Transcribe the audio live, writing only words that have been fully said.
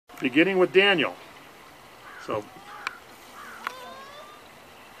beginning with Daniel. So,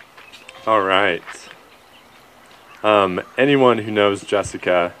 all right. Anyone who knows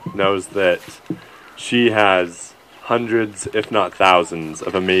Jessica knows that she has hundreds, if not thousands,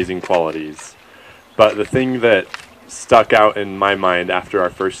 of amazing qualities. But the thing that stuck out in my mind after our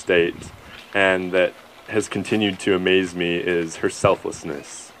first date, and that has continued to amaze me, is her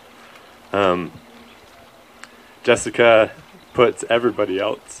selflessness. Jessica puts everybody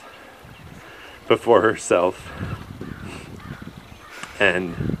else before herself,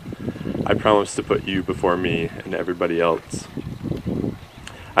 and I promise to put you before me and everybody else.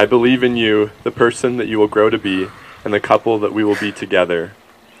 I believe in you, the person that you will grow to be, and the couple that we will be together.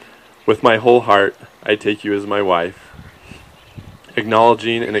 With my whole heart, I take you as my wife,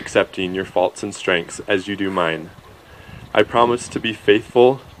 acknowledging and accepting your faults and strengths as you do mine. I promise to be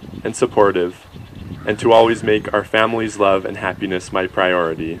faithful and supportive, and to always make our family's love and happiness my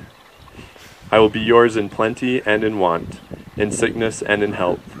priority. I will be yours in plenty and in want, in sickness and in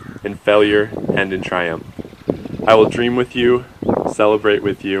health, in failure and in triumph. I will dream with you, celebrate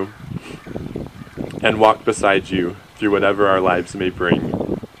with you, and walk beside you through whatever our lives may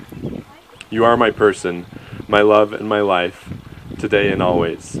bring. You are my person, my love and my life, today and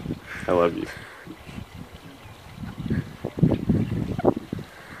always. I love you.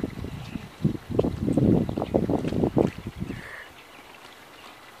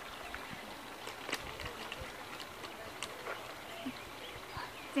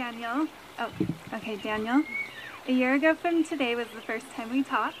 Daniel. Oh, okay, Daniel. A year ago from today was the first time we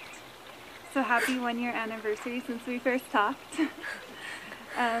talked. So happy 1-year anniversary since we first talked.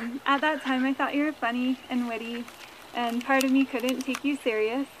 At that time I thought you were funny and witty, and part of me couldn't take you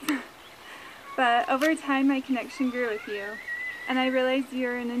serious. But over time my connection grew with you, and I realized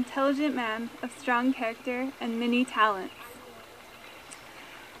you're an intelligent man of strong character and many talents.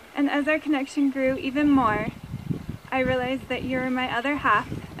 And as our connection grew even more, I realized that you're my other half,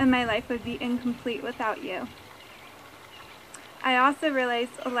 and my life would be incomplete without you. I also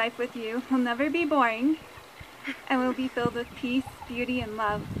realized a life with you will never be boring, and will be filled with peace, beauty, and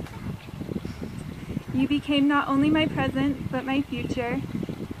love. You became not only my present, but my future,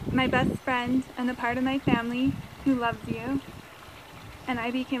 my best friend, and a part of my family who loves you, and I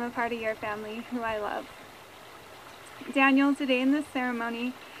became a part of your family who I love. Daniel, today in this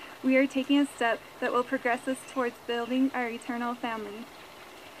ceremony, we are taking a step that will progress us towards building our eternal family.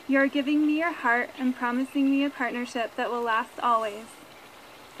 You are giving me your heart and promising me a partnership that will last always,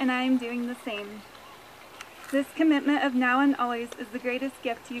 and I am doing the same. This commitment of now and always is the greatest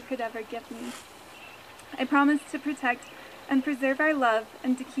gift you could ever give me. I promise to protect and preserve our love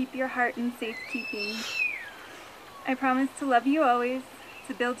and to keep your heart in safekeeping. I promise to love you always,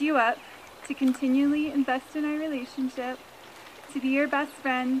 to build you up, to continually invest in our relationship, to be your best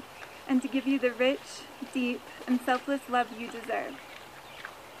friend, and to give you the rich, deep, and selfless love you deserve.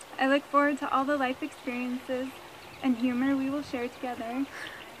 I look forward to all the life experiences and humor we will share together,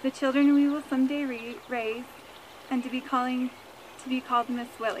 the children we will someday raise, and to be called Miss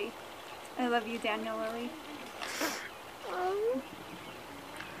Willie. I love you, Daniel Willie.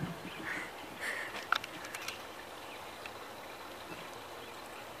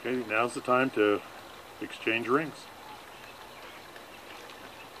 okay, now's the time to exchange rings.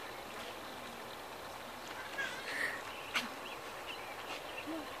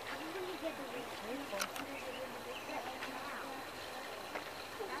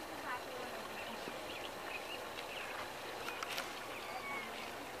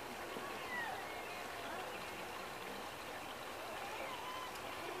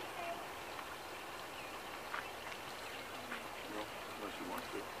 Unless you want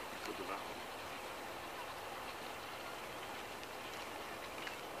to, with the vows.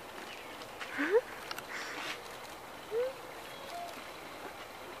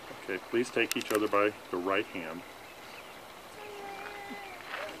 Okay, please take each other by the right hand.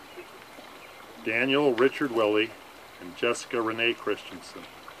 Daniel Richard Willie and Jessica Renee Christensen,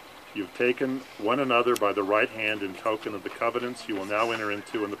 you've taken one another by the right hand in token of the covenants you will now enter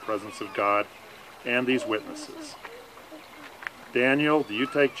into in the presence of God and these witnesses. Daniel, do you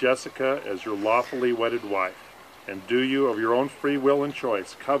take Jessica as your lawfully wedded wife, and do you, of your own free will and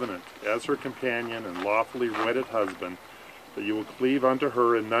choice, covenant as her companion and lawfully wedded husband, that you will cleave unto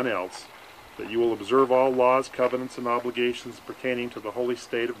her and none else, that you will observe all laws, covenants, and obligations pertaining to the holy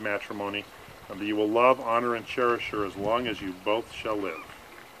state of matrimony, and that you will love, honor, and cherish her as long as you both shall live.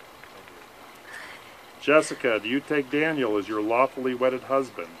 Jessica, do you take Daniel as your lawfully wedded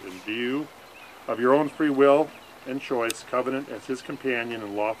husband, and do you, of your own free will and choice, covenant as his companion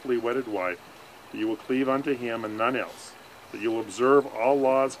and lawfully wedded wife, that you will cleave unto him and none else, that you will observe all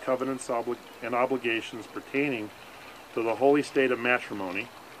laws, covenants, and obligations pertaining to the holy state of matrimony,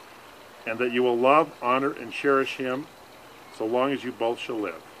 and that you will love, honor, and cherish him so long as you both shall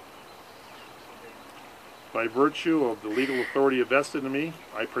live. By virtue of the legal authority vested in me,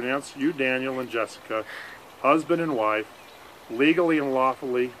 I pronounce you, Daniel and Jessica, husband and wife, legally and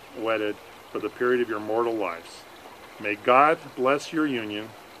lawfully wedded for the period of your mortal lives. May God bless your union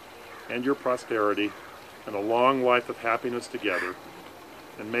and your prosperity and a long life of happiness together,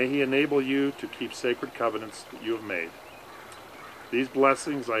 and may he enable you to keep sacred covenants that you have made. These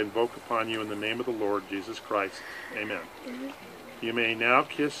blessings I invoke upon you in the name of the Lord Jesus Christ. Amen. You may now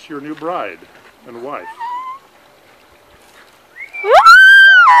kiss your new bride and wife.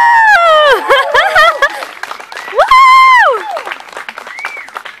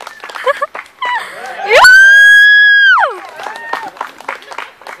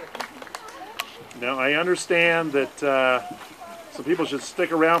 Now I understand that some people should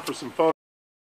stick around for some photos.